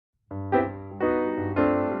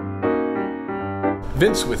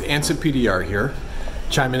Vince with Anson PDR here,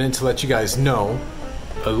 chiming in to let you guys know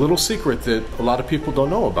a little secret that a lot of people don't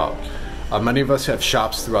know about. Many of us have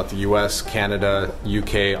shops throughout the US, Canada,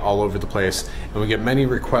 UK, all over the place, and we get many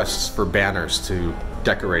requests for banners to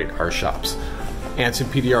decorate our shops. Anson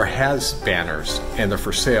PDR has banners, and they're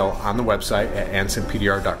for sale on the website at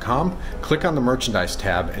ansonpdr.com. Click on the merchandise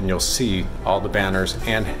tab and you'll see all the banners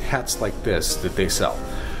and hats like this that they sell.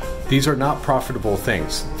 These are not profitable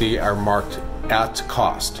things. They are marked at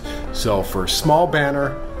cost. So for a small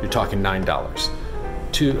banner, you're talking $9.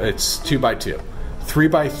 It's 2x2.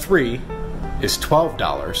 3x3 is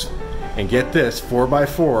 $12. And get this,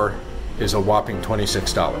 4x4 is a whopping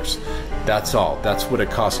 $26. That's all. That's what it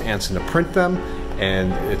costs Anson to print them,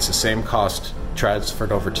 and it's the same cost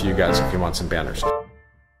transferred over to you guys if you want some banners.